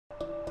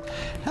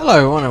Hello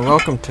everyone and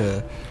welcome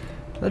to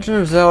Legend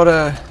of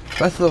Zelda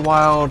Breath of the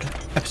Wild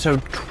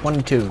episode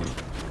 22.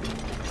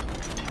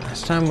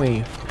 Last time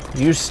we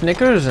used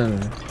Snickers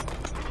and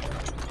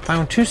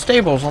found two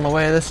stables on the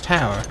way to this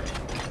tower.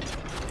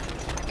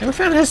 And we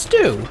found his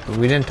stew, but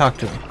we didn't talk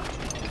to him.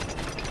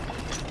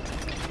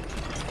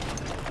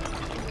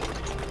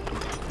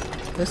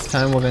 This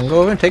time we're going to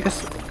go over and take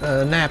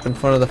a nap in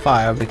front of the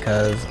fire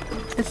because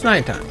it's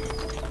nighttime.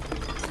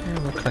 And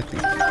we'll collect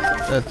these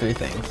three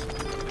things.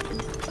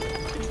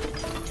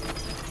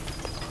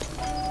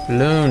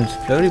 Balloons,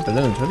 floaty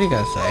balloons, what do you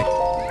guys say?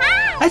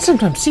 I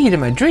sometimes see it in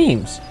my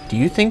dreams. Do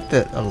you think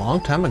that a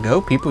long time ago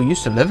people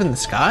used to live in the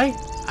sky?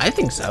 I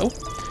think so.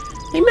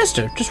 Hey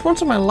mister, just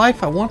once in my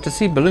life I want to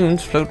see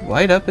balloons float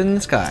right up in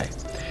the sky.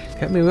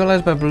 Help me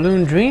realize my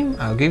balloon dream?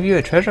 I'll give you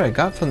a treasure I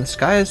got from the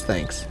sky as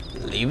thanks.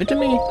 Leave it to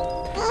me.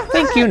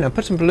 Thank you, now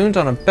put some balloons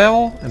on a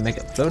barrel and make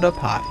it float up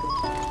high.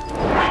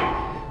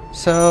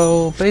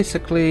 So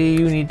basically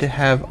you need to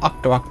have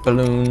octorok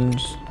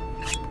balloons.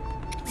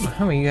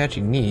 How many you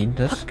actually need?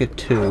 Let's get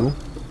two.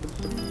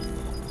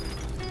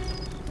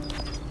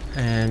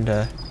 And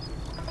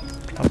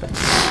drop it.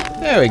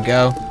 There we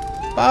go.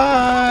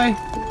 Bye.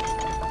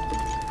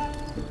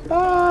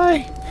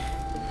 Bye.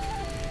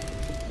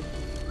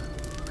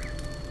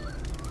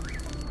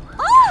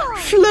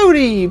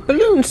 Floaty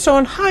balloons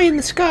soaring high in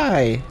the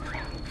sky.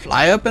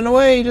 Fly up and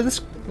away to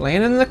the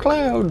land in the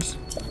clouds.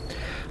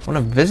 I want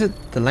to visit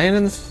the land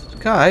in the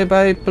sky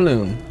by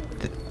balloon.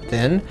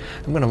 Then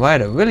I'm gonna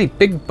ride a really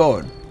big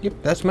board. Yep,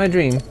 that's my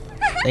dream.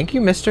 Thank you,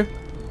 mister.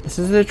 This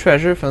is the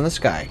treasure from the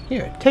sky.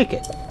 Here, take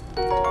it.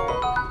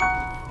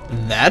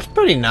 That's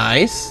pretty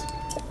nice.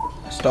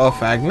 A star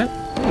fragment.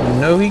 I didn't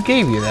know he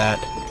gave you that.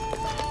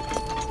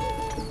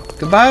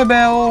 Goodbye,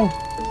 Belle.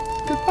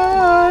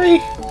 Goodbye.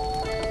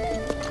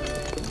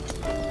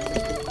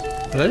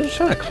 Was I just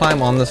trying to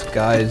climb on this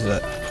guy's...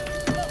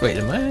 Wait,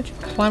 am I actually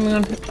climbing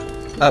on...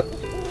 Up.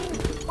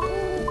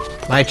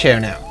 My chair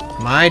now.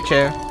 My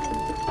chair.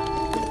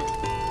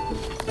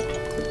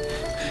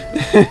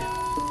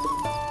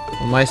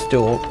 On my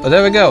stool. Oh,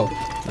 there we go.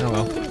 Oh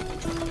well.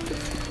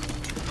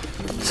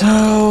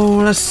 So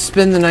let's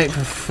spend the night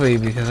for free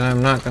because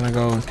I'm not gonna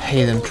go and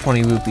pay them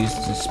 20 rupees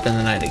to spend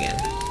the night again.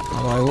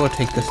 Although I will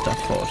take this stuff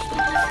first.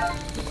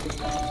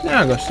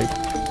 Now I'll go sleep.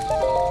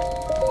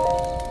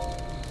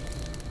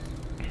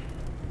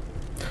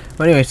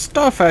 But anyway,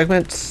 star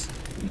fragments.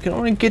 You can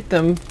only get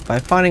them by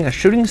finding a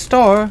shooting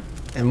star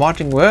and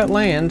watching where it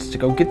lands to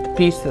go get the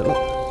piece that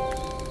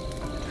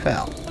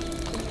fell.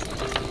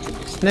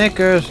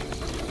 Snickers!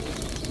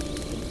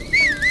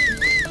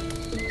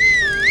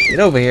 Get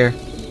over here.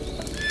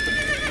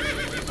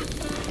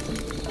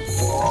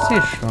 I see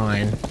a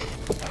shrine.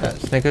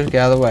 Snickers,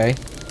 get out of the way.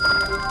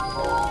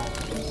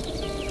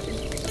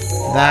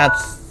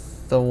 That's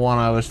the one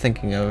I was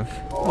thinking of.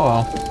 Oh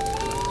well.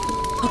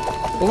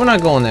 But we're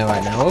not going there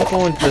right now. We're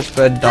going to this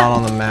red dot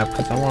on the map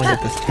because I want to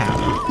get this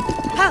town.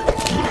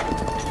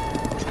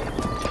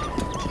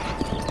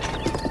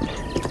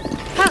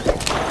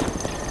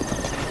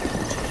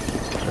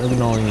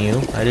 Ignoring you.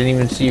 I didn't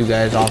even see you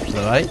guys off to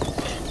the right.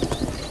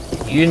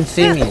 You didn't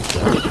see me, so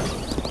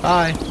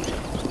bye.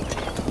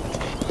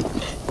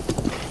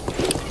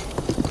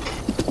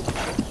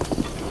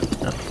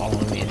 Not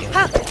following me anymore.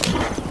 Huh.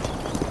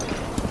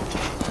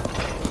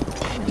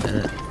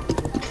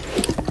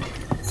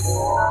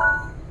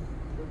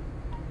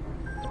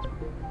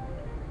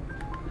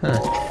 I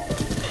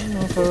don't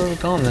know if I've ever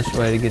gone this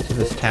way to get to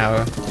this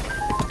tower.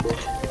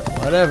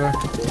 Whatever.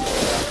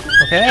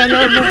 Okay,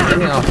 no, get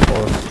me off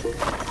course.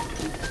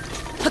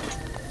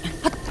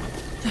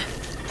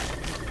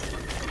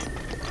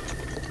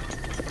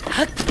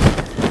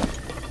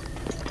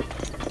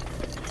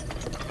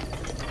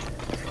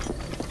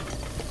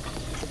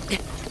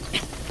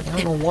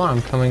 I don't know why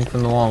I'm coming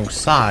from the wrong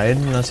side,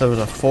 unless there was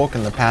a fork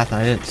in the path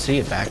and I didn't see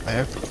it back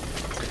there.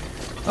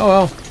 Oh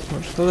well,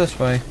 let's go this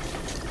way.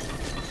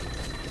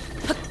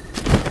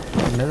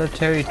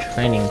 Military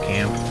training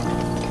camp.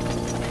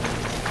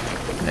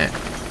 Nah.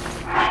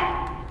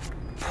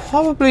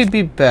 Probably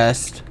be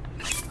best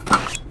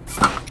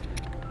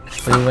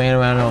if we ran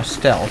around all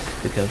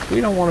stealth, because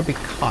we don't want to be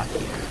caught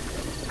here.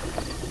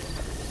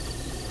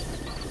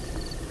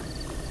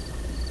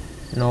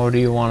 Nor do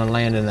you want to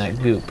land in that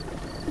goop.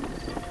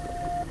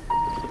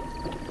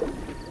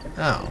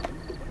 Oh.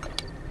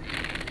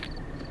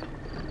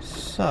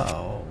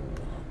 So,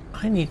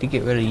 I need to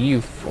get rid of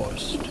you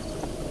first.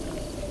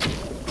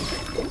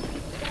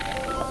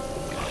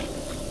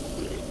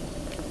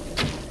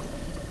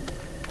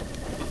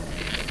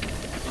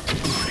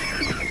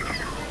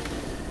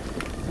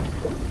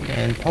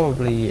 And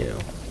probably you.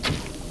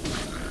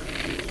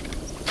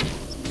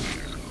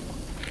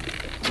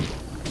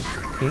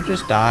 Can you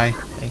just die?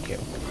 Thank you.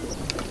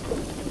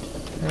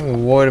 I'm not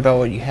worried about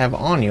what you have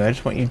on you. I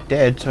just want you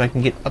dead so I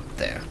can get up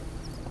there.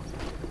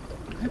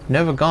 I've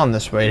never gone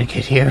this way to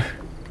get here.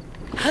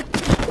 See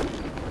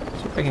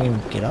if I can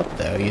even get up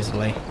there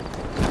easily.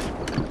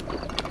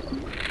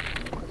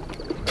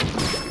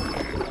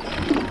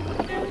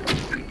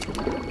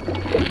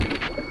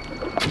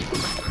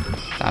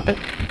 Drop it.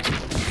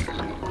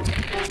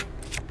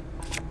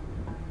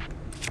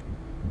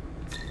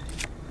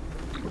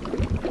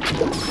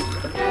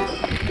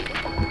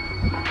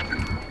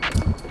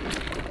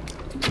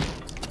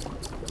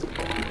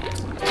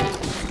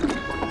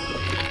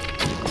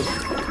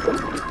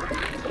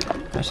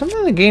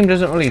 Something the game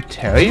doesn't really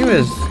tell you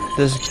is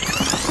this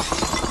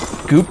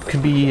goop can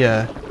be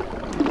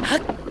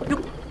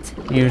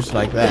used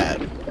like that.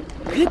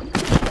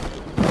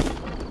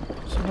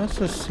 So let's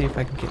just see if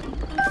I can get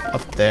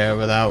up there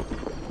without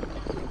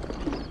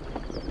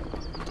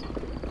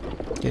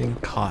getting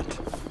caught.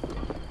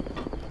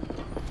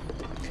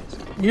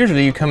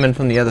 Usually you come in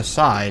from the other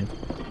side.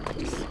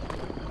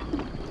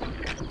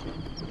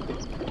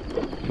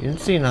 You didn't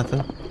see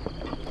nothing.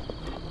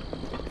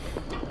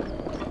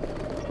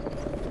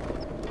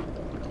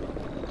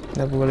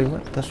 Never really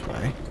went this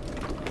way.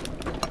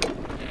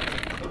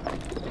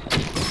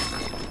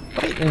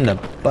 Right in the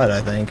butt,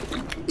 I think.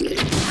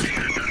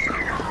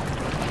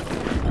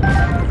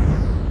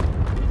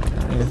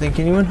 I don't even think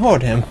anyone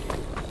heard him.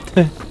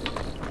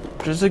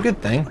 Which is a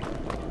good thing.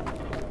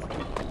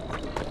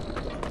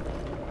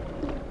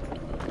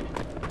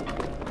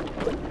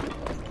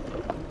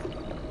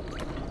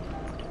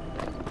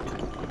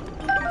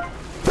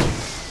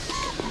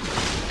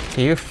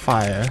 Okay, you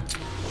fire.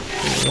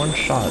 One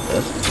shot at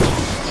this.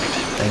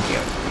 Thank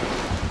you.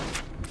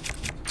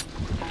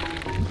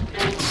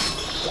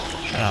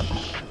 Shut up.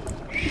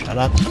 Shut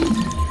up.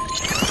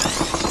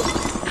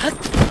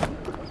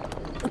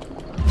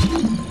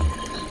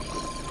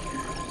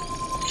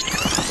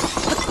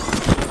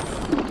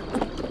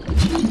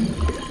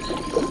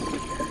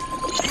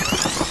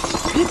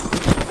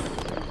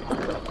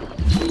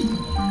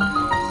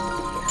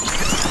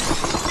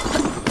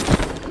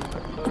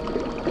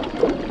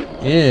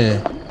 Yeah.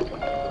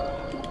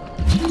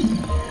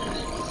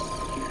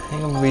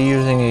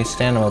 A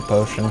stamina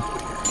potion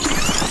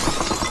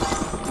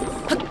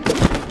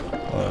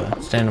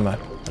or stamina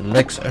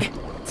elixir,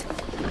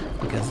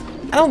 because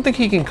I don't think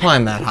he can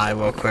climb that high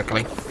real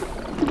quickly.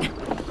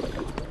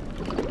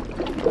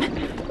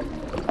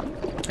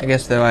 I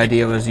guess the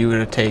idea was you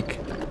were to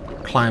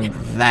climb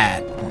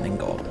that and then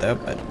go up there,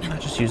 but I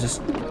just use this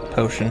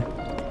potion.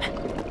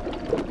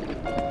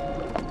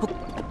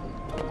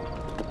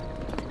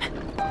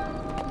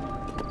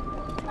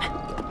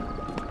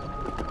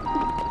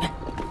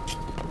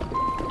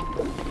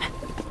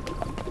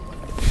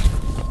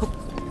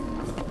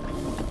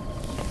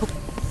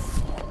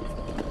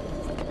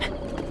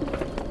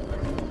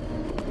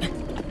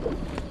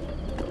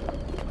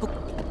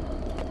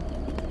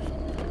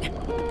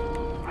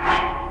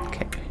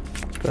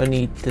 I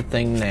need the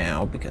thing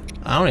now because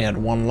I only had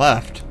one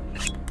left.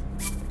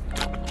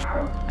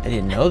 I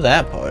didn't know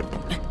that part.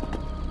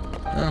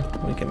 Oh,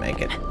 we can make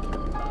it.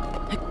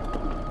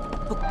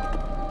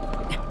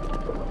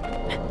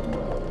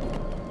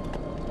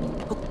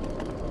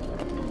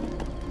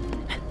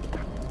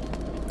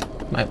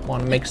 Might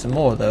want to make some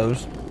more of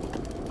those.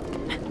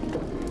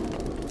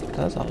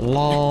 That's a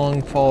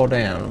long fall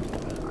down.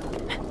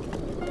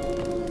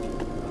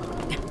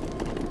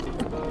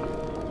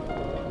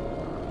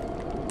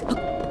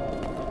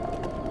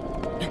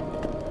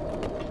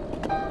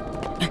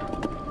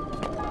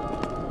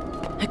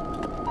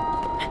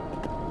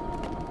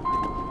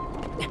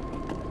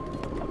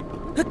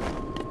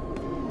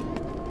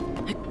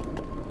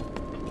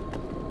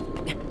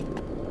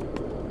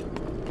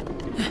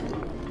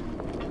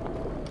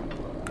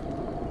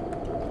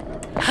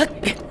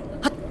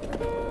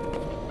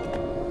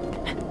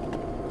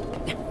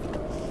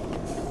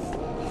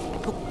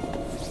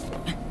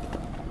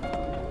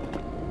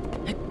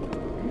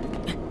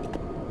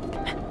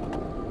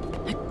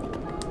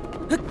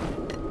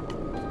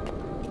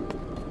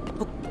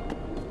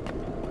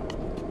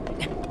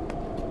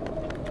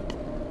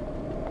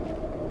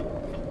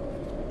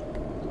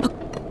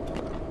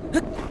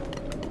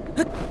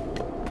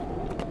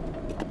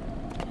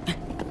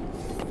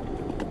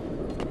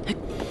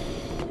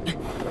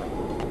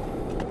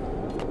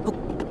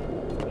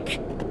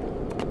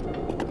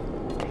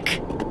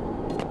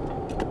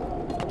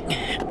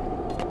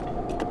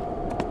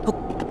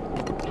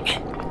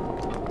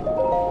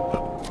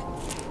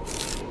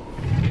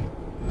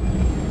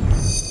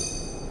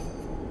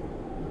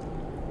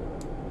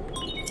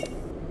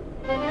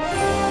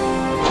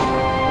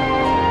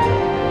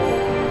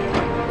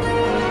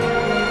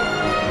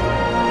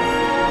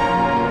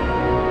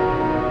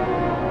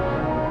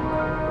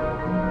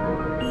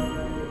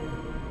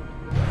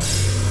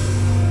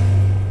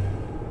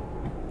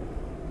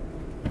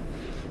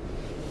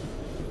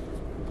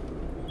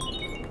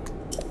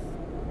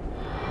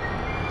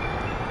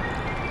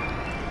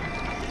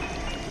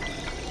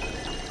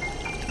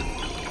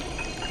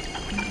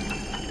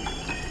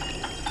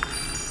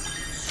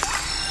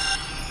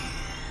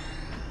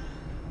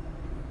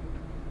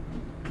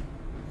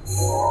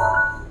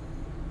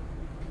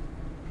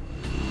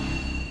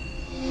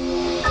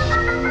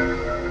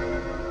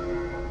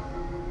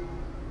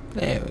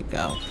 There we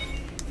go.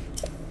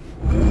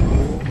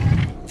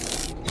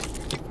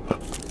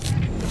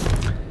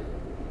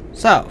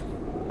 So,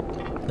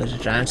 There's a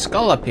giant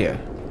skull up here.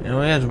 It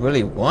only has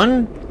really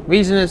one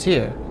reason it's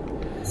here.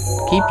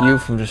 Keep you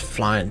from just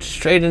flying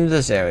straight into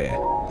this area.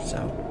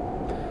 So,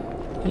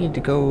 we need to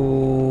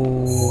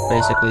go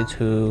basically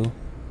to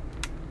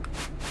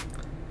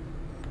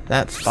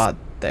that spot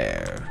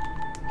there.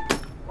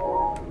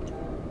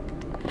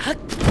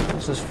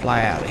 Let's just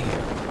fly out of here.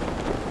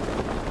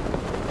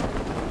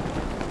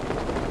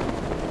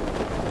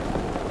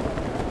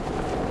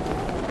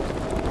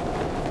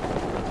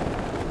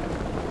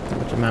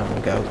 Where's the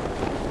mountain goat?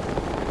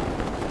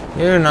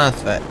 You're not a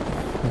threat.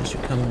 Unless you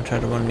come and try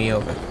to run me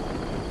over.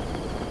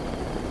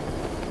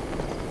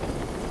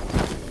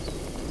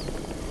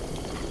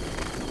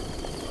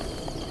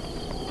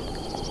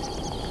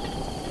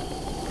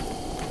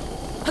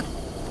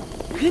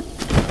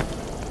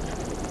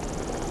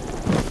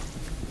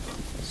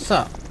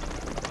 So,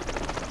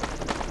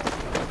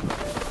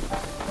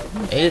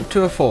 made it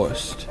to a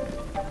forest.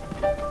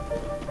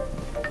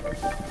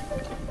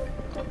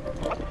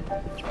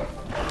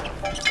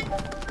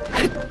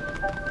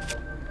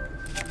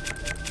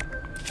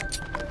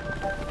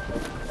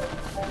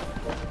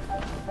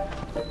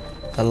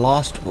 The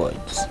Lost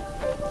Woods.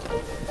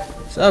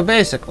 So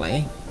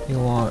basically, you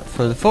want,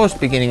 for the forest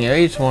beginning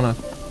area, you just want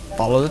to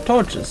follow the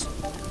torches.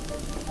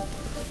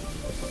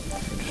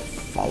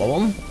 Just follow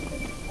them.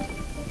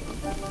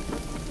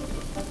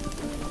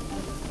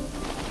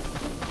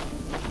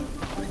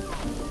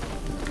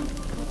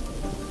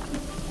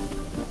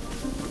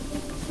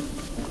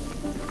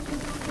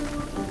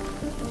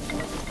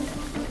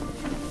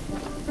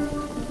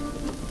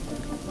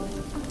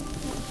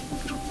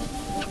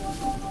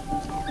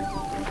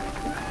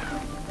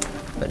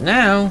 But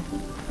now,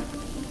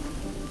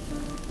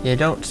 you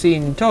don't see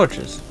any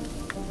torches.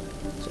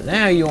 So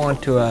now you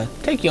want to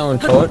take your own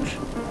torch.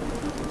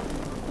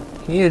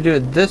 You can either do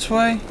it this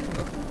way.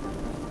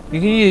 You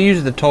can either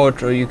use the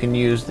torch or you can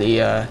use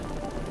the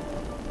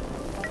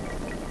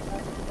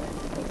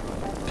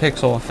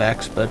pixel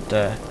effects, but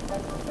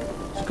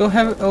just go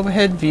have an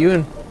overhead view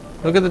and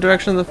look at the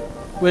direction the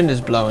wind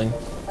is blowing.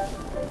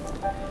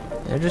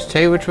 It'll just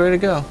tell you which way to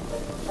go.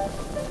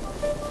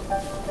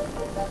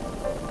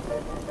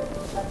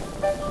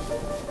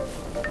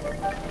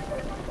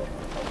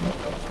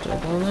 Still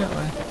going that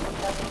way.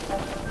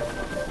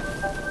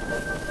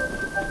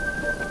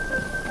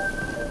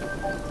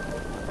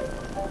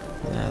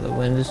 Now the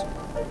wind is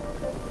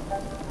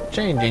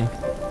changing.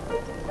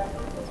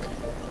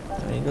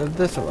 Now you go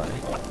this way.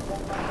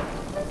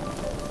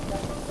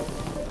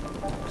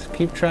 Just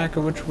keep track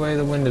of which way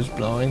the wind is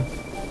blowing.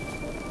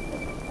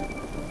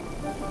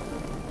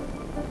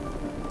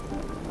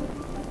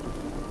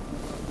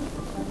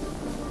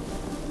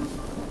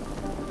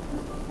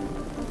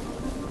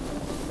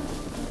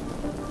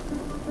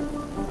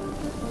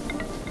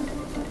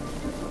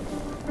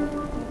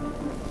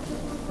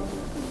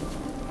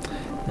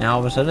 Now all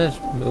of a sudden it's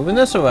moving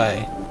this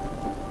way.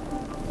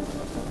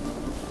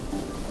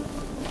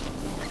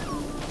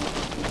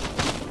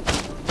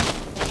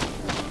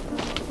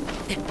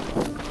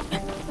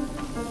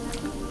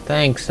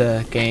 Thanks,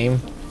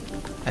 game.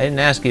 I didn't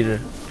ask you to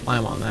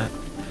climb on that.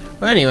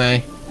 But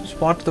anyway,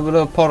 just watch the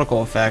little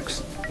particle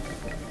effects.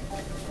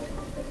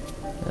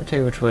 I'll tell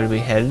you which way to be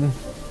headed.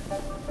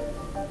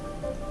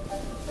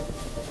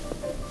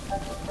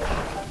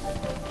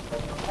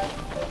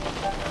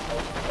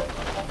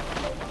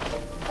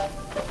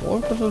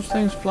 What were those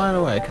things flying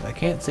away? Because I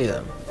can't see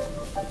them.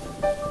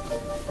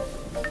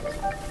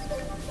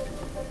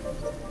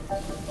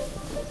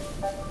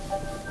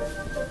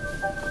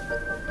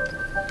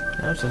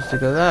 Now it's supposed to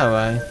go that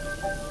way.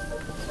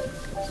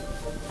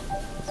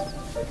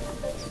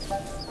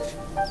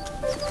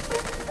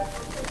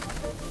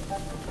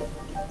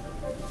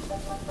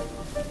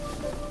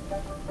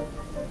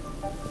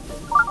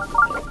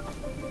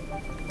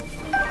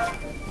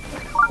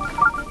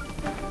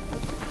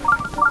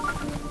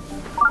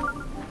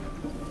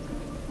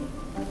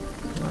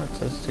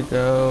 To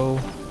go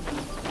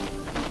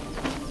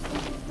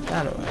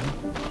that way.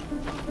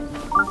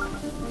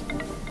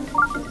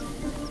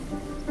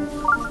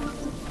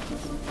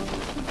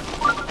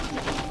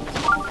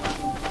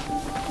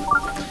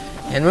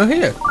 And we're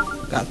here.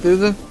 Got through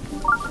the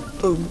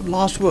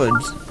Lost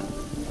Woods.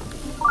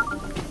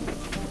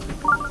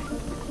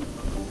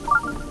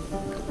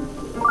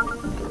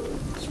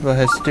 That's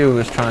what Stu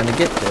was trying to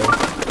get to.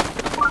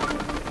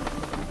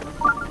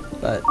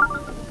 But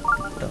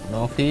don't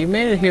know if he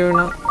made it here or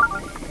not.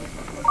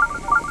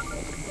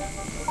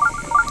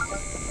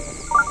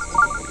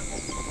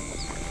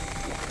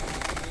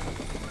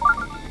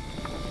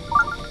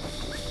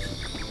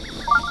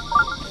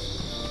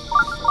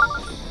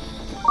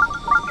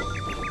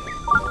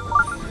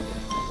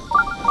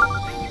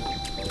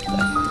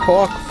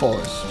 Korok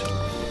Forrest.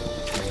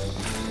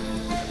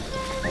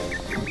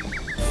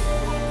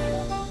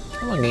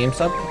 Come on, game,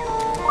 stop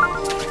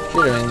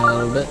jittering a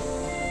little bit.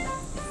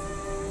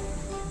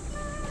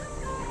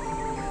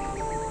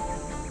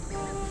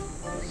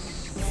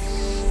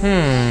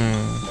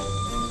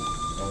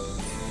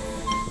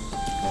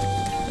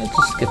 Let's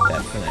just skip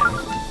that for now.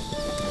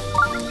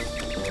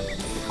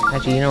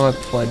 Actually, you know what?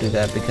 Before I do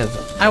that, because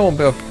I won't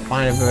be able to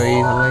find it very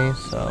easily,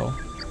 so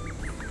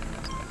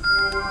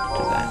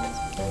do that.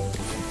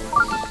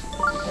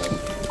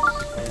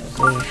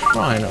 There's a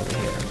shrine over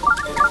here.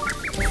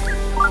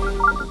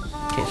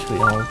 In case we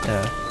don't,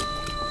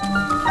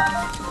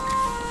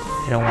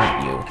 I don't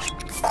want you.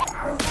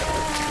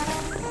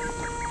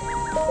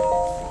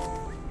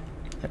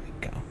 There we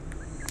go.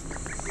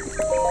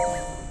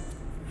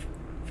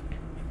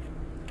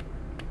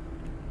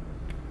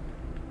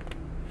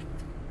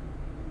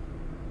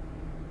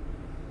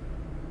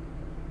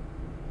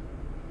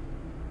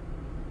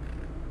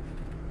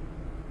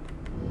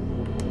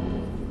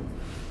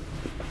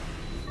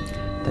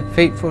 The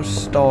Fateful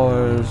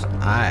Stars.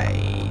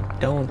 I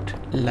don't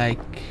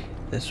like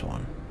this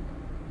one.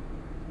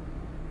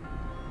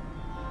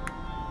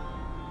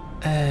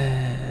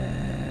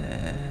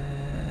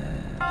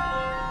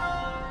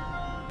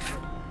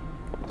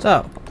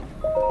 So,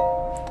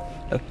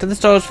 look to the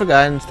stars for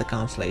guidance, the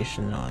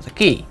constellation or the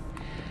key.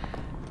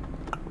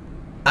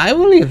 I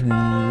will leave.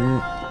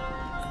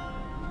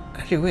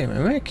 Actually, wait a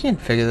minute. Maybe I can't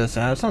figure this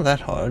out. It's not that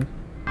hard.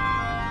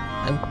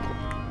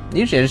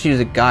 Usually I just use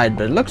a guide,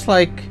 but it looks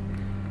like.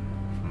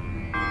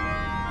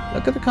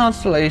 Look at the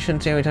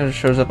constellation, see how many times it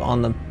shows up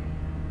on the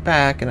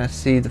back, and I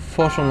see the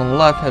first one on the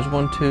left has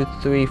 1, 2,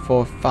 3,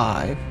 4,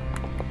 5.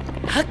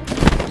 Put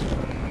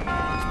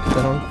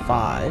that on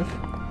 5.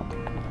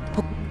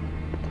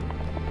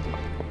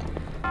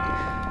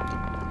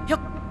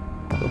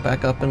 Go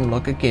back up and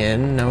look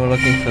again. Now we're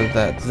looking for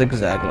that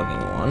zigzag looking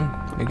one.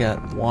 We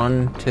got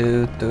 1,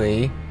 2,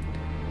 3.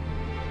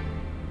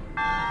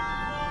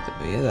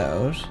 3 of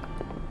those.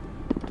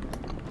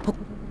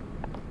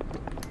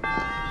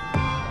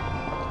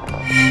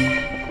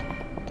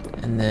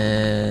 And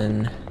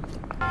then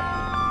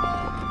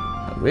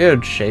a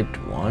weird shaped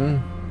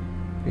one.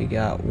 We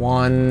got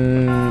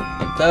 1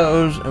 of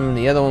those, and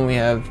the other one we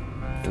have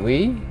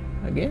 3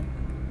 again.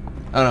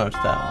 Oh no, it's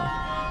that one.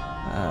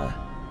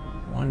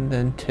 1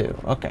 then 2.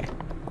 Okay.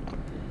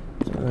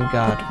 So we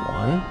got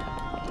 1.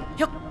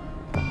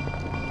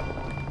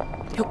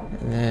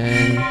 And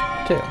then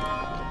 2.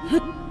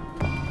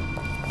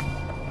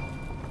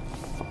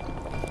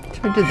 So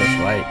we did this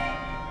right.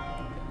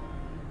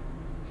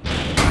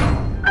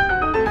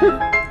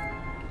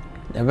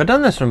 Never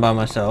done this one by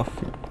myself.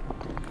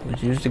 I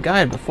was used a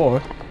guide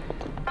before.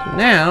 So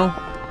now,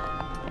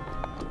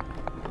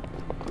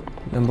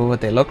 remember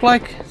what they look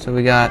like? So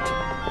we got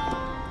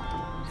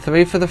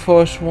 3 for the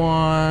first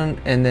one,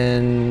 and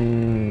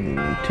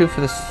then 2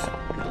 for the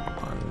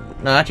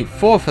no, actually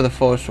 4 for the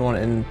first one,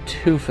 and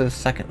 2 for the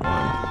second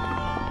one.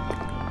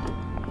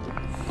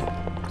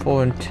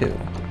 4 and 2.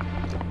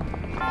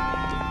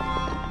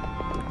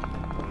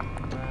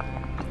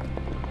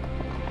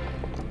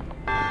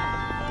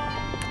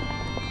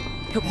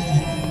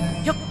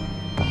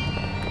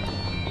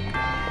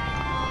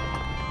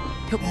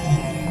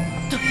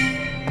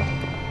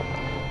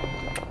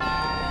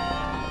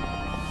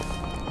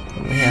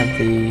 We have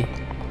the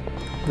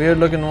weird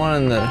looking one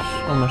and the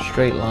almost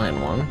straight line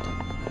one.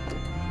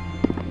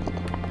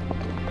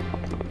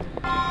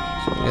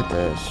 So we get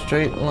the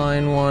straight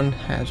line one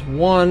has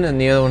 1 and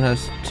the other one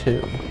has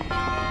 2.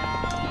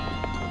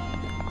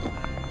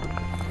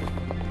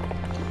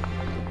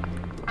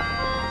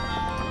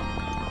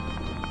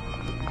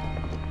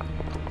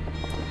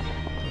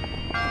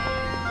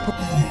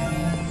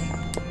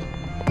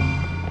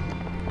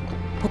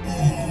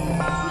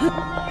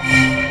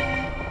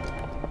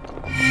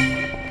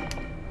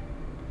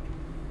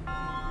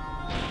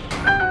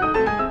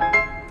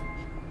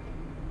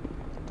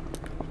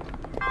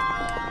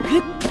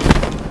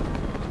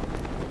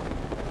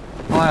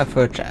 Oh, I have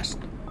for a chest.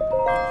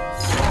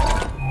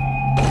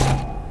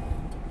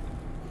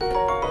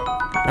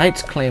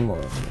 Knight's Claymore,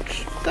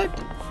 which that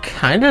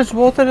kind of is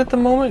worth it at the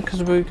moment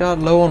because we got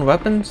low on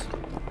weapons.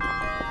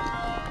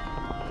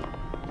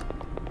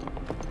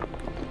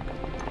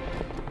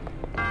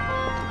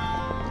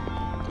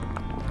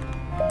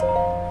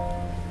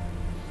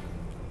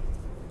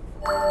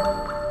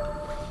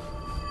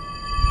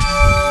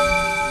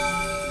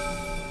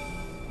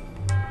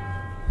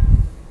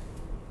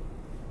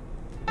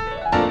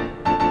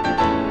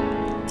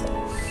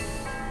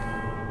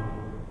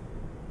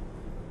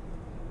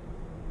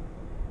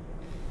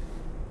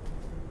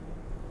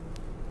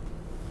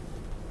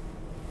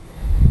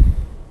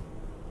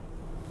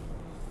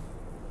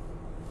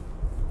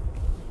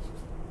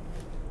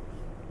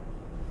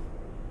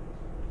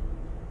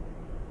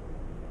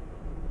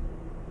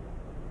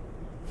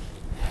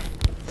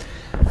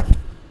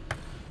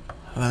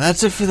 Well,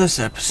 that's it for this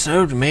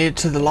episode. We made it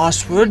to the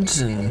Lost Woods,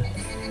 and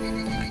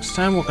next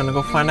time we're gonna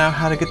go find out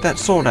how to get that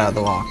sword out of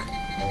the lock.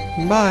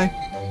 Bye.